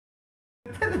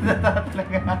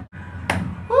talaga.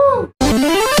 Woo!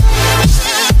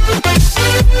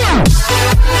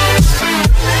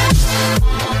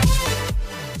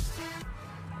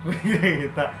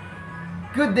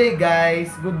 Good day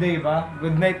guys! Good day ba?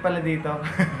 Good night pala dito.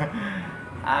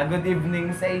 Good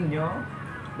evening sa inyo.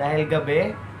 Dahil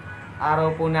gabi,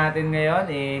 araw po natin ngayon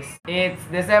is it's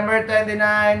December 29,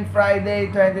 Friday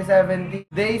 2017.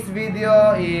 Today's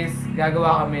video is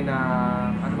gagawa kami ng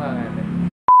ano ba natin?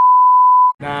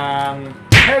 Ng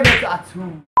Henna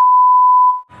tattoo.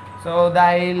 So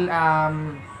dahil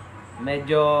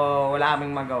medyo wala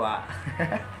kaming magawa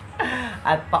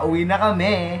at pauwi na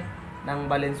kami ng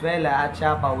Valenzuela at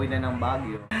siya pauwi na ng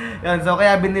Baguio. Yun, so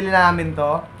kaya binili namin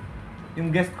to. Yung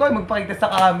guest ko ay magpakita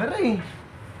sa camera eh.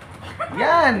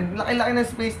 Yan, laki-laki ng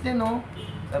space niya, no?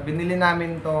 So binili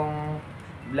namin tong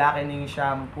blackening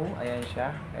shampoo. Ayan siya.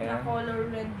 Ayan. Na color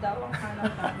red daw ang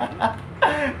hanap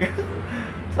namin.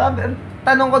 Sabi,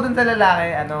 tanong ko dun sa lalaki,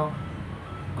 ano?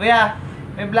 Kuya,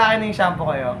 may blackening shampoo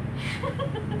kayo?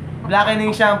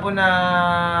 Blackening shampoo na...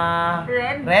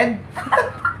 Red? Red?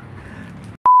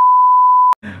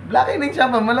 Blackening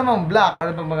shampoo, malamang black.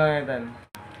 Ano pang magagamitan?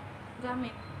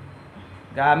 Gamit.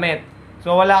 Gamit.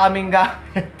 So wala kaming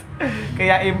gamit.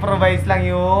 Kaya improvise lang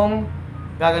yung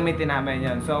gagamitin namin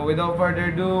yan. So without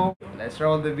further ado, let's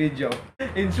roll the video.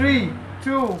 In 3,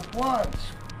 2,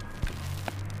 1.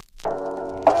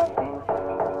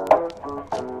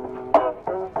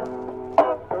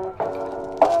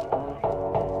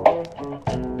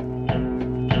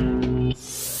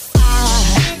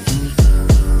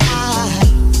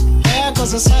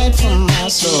 Aside from my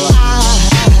soul,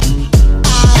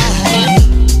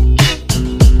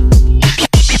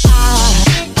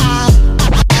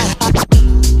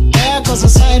 there goes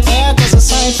a sight, there goes a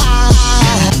sight.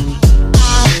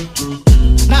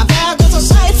 Now there goes a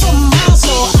sight from my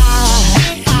soul.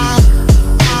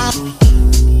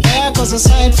 There goes a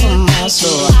sight from my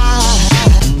soul.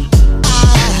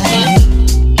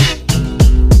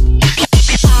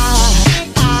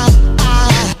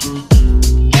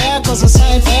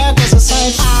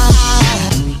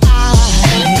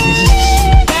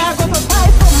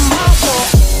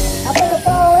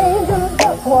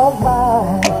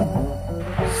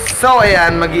 So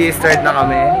ayan, mag-i-start na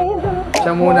kami.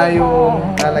 Siya muna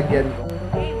yung lalagyan ko.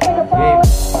 Game.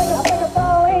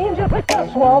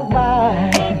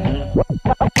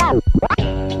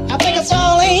 I think it's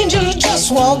all angels just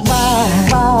walk by.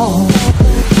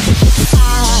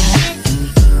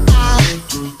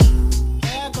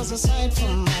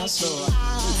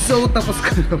 So tapos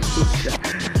ko na po siya.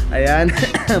 Ayan.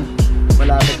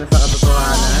 Malapit na sa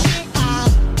katotohanan.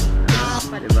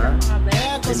 Diba?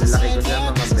 Pinalaki ko siya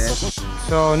mga best.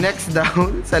 So next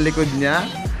down sa likod niya.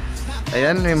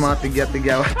 Ayan, may mga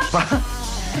tigya-tigyawat pa.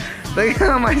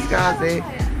 Tagya mais ka kasi.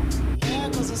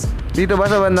 Dito ba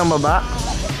sa bandang baba?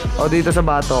 O dito sa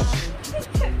batok?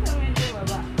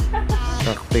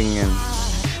 Sakting yan.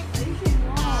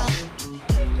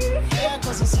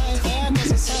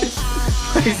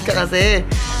 Mais ka kasi.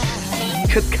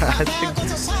 Cute ka kasi.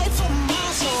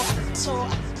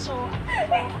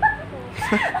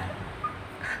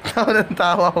 Tawa ng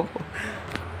tawa ko.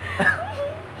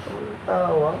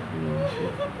 Tawa?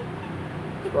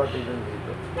 Scotty dun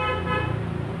dito.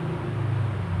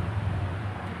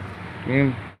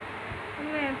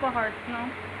 Ano yun pa heart, no?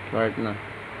 Heart na.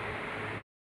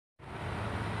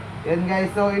 Yan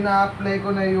guys, so ina-apply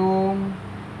ko na yung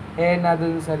henna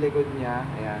dun sa likod niya.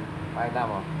 Ayan,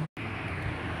 pakita mo.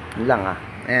 Yun lang ah.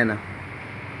 Ayan ah.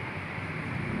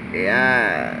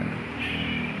 Ayan.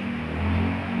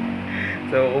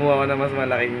 So, kumuha ko na mas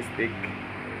malaking stick.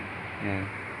 Ayan.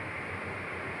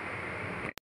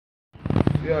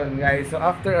 Yun guys, so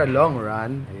after a long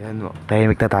run, ayan mo,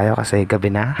 tahimik na tayo kasi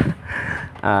gabi na.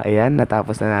 Ayan,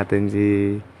 natapos na natin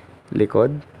si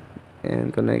likod.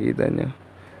 Ayan, kung nakikita nyo.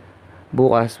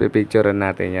 Bukas, pipicturean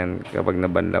natin yan kapag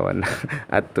nabanlawan na.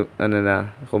 At ano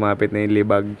na, kumapit na yung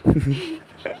libag.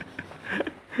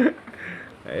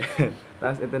 Ayan.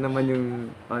 Tapos ito naman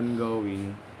yung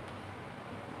ongoing.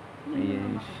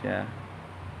 Ayan siya.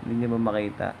 Hindi niyo ba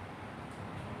makita?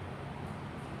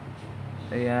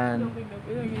 Ayan.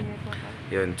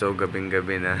 Yun, so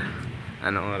gabing-gabi na.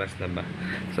 Anong oras na ba?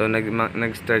 So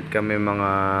nag-start kami mga...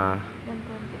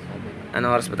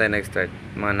 Anong oras ba tayo nag-start?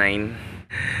 Mga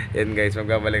 9. Yan guys,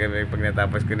 magbabalik kami pag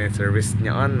natapos ko na yung service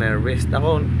niya on na wrist.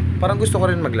 Ako, parang gusto ko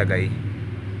rin maglagay.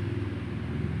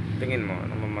 Tingin mo,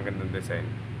 ano magandang design?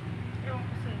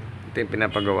 Ito yung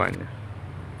pinapagawa niya.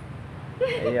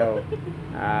 Hey, yo.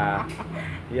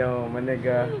 Yo,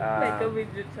 maniga.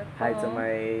 Hi to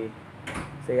my...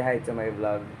 Say hi to my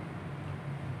vlog.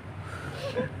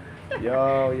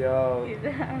 Yo, yo.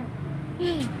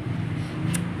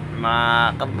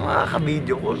 Mga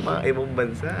ka-video ko, mga ibang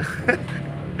bansa.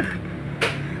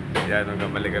 Yan,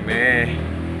 nagamali kami.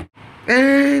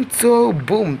 And so,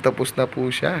 boom! Tapos na po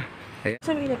siya. Ayan.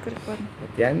 Sabi electric fan.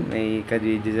 At yan, may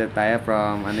ka-GG tayo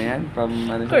from, ano yan? From,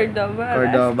 ano siya?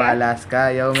 Cordoba,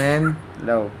 Alaska. Yo, man.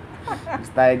 Hello.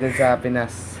 Mas tayo dun sa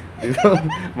Pinas.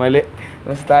 Mali.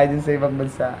 Mas tayo dun sa ibang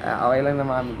bansa. Okay lang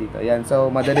naman kami dito. Ayan, so,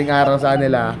 madaling araw sa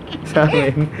kanila. Sa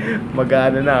amin,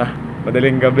 mag-ano na,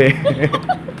 madaling gabi.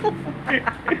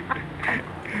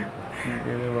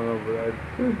 Yun yung mga brad.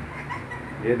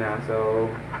 Yun na, so,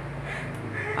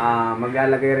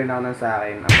 maglalagay rin ako ng sa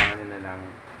akin. Abangan nyo na lang.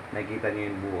 Nakikita nyo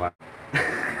yung bukas.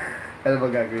 Ano ba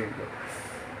gagawin ko?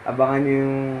 Abangan nyo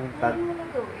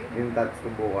yung tats ko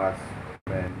bukas.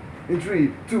 In 3,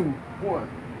 2,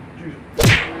 1.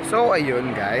 So,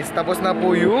 ayun guys. Tapos na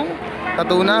po yung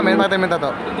tattoo namin. Pakita mo yung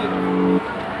tattoo.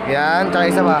 Yan. Tsaka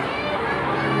isa pa.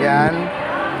 Yan.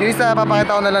 Yung isa,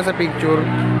 papakita ko na lang sa picture.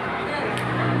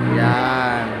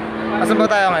 Yan. Asan ba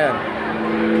tayo ngayon?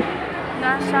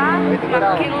 Nasa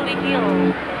McKinley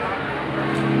Hill.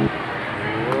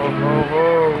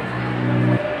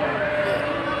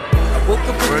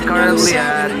 We're currently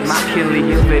at McKinley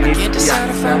Hill, Venice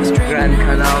Piazza, Grand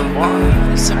Canal Mall.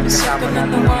 At kasama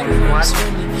natin ng What?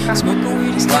 Smoking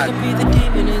weed is gonna be the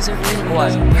demon, isn't really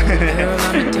What? Girl,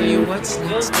 I'ma tell you what's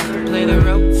next. I can play the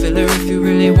role, filler if you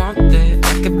really want that.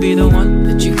 I could be the one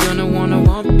that you're gonna wanna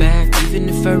want back. Even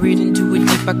if I read into it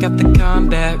deep, I got the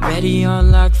combat ready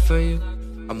on lock for you.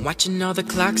 I'm watching all the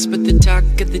clocks, but the talk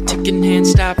of the ticking hand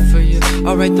stop for you.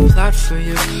 I'll write the plot for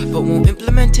you, but won't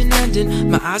implement an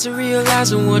ending. My eyes are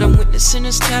realizing what I'm witnessing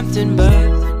is tempting, but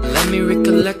let me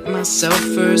recollect myself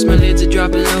first. My lids are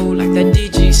dropping low like that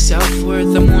DG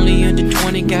self-worth. I'm only under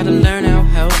 20, gotta learn how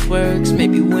health works.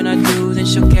 Maybe when I do, then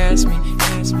she'll cast me.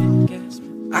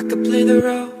 I could play the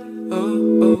role,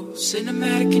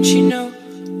 cinematic and she know,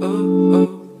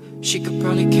 she could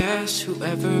probably cast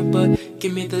whoever, but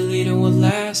give me the lead and we'll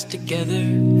last together.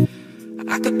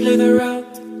 I could play the role,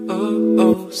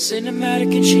 cinematic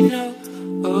and she know,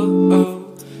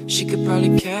 she could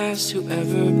probably cast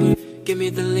whoever, but give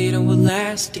me the lead and we'll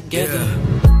last together.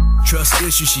 Trust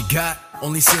issue she got,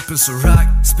 only sipping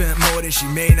Ciroc. Spent more than she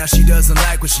made, now she doesn't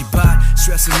like what she bought.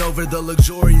 Stressing over the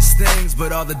luxurious things,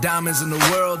 but all the diamonds in the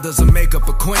world doesn't make up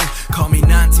a queen. Call me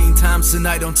 19 times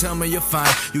tonight, don't tell me you're fine.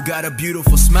 You got a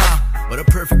beautiful smile, but a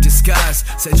perfect disguise.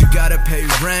 Said you gotta pay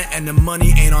rent and the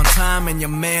money ain't on time, and your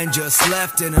man just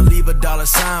left and leave a dollar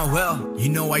sign. Well, you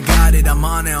know I got it, I'm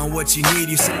on it on what you need.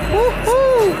 You said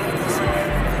Woohoo!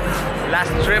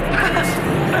 Last trip.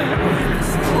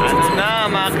 Ano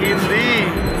na, McKinley?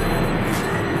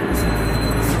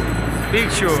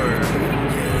 Picture.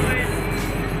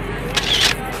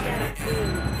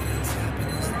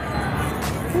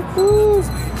 Woohoo!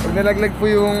 Pag nalaglag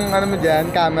po yung ano mo dyan,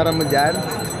 camera mo dyan,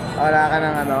 wala ka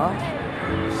ng ano,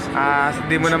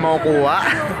 hindi mo na makukuha.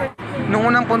 Nung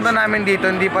unang punta namin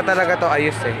dito, hindi pa talaga to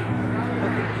ayos eh.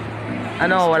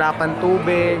 Ano, wala pang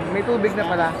tubig. May tubig na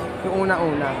pala, yung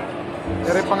una-una.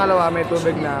 Pero yung pangalawa, may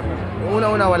tubig na. Yung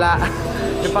una-una, wala.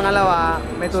 Yung pangalawa,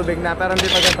 may tubig na. Pero hindi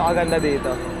pa ganito kaganda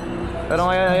dito.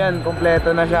 Pero ngayon, ayan,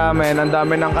 kompleto na siya, men. Ang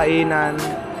dami ng kainan.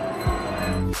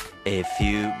 A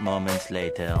few moments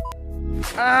later.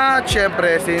 At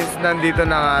syempre, since nandito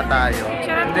na nga tayo,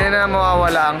 hindi na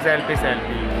mawawala ang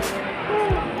selfie-selfie.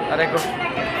 Aray ko.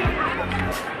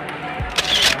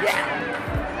 Yeah!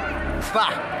 Pa!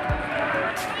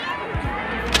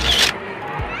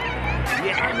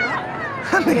 Yeah!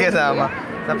 Hindi kasama.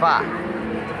 Sa pa.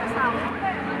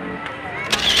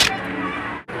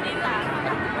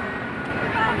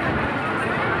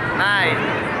 Nice!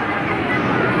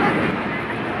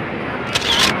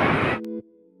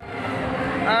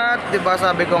 At diba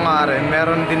sabi ko nga rin,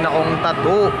 meron din akong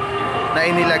tattoo na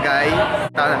inilagay.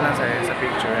 Tala lang sa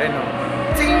picture. Ayun o.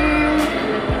 Ting!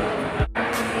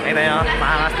 Nakita nyo?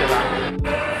 Maangas diba?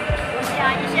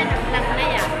 Siya nag-vlog na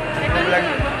yan. Vlog.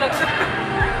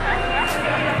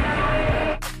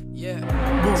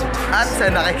 At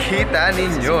sa nakikita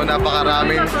ninyo,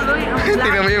 napakaraming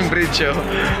tingnan mo yung bridge oh.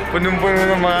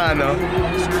 Punong-puno ng mga ano,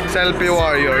 selfie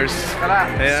warriors.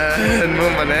 Ayan mo,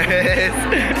 manes.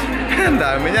 Ang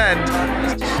dami yan.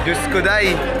 Diyos ko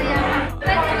day.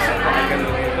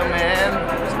 Ganun ito, man.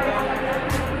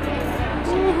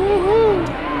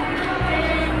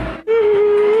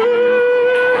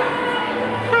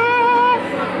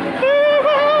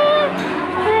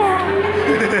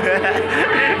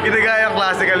 Ginagaya ang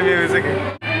classical music.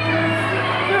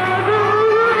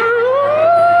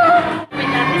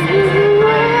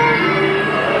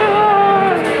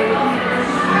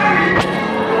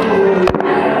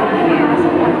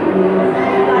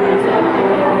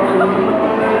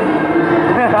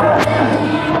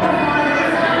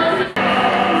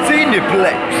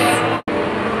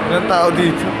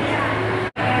 dito.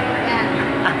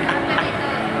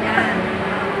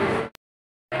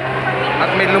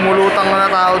 At may lumulutang na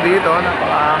tao dito.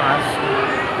 Napakaangas.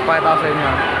 Pakita ko sa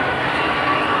inyo.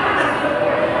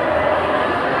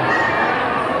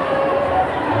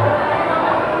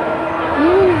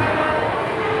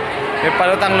 May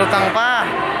palutang-lutang pa.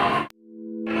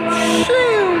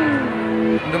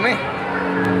 Dumi.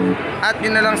 At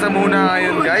yun na lang sa muna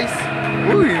ngayon, guys.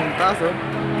 Uy, yung taas, oh.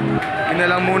 Yun na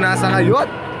lang muna sa ngayon.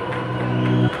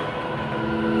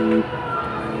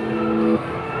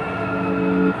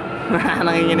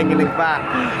 Nanginginig-ginig pa.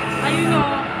 Ayun o.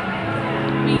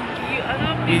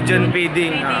 Pigeon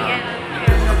feeding.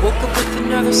 Woke up with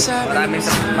another siren.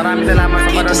 Maraming salamat sa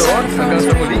manonood. Hanggang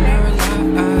sa muli.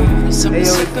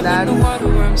 Ayo, it's lads.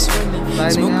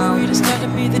 Signing out.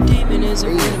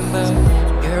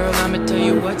 Girl, I'ma tell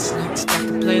you what's next. I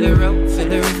can play the rope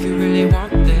filler if you really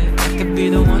want that. I could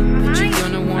be the one that you're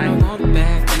gonna want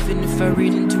back. Even if I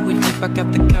read into it deep, I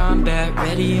got the combat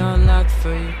ready on lock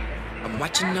for you. I'm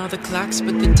watching all the clocks,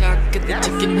 but the talk of the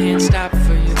ticking hand stop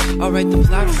for you. I'll write the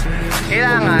plot for you.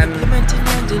 Kailangan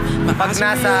pag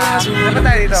nasa ano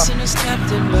tayo dito?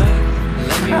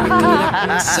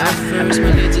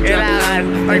 Kailangan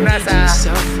pag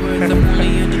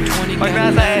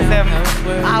nasa SM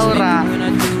aura,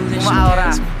 uma-aura.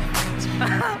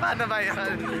 Paano ba yun?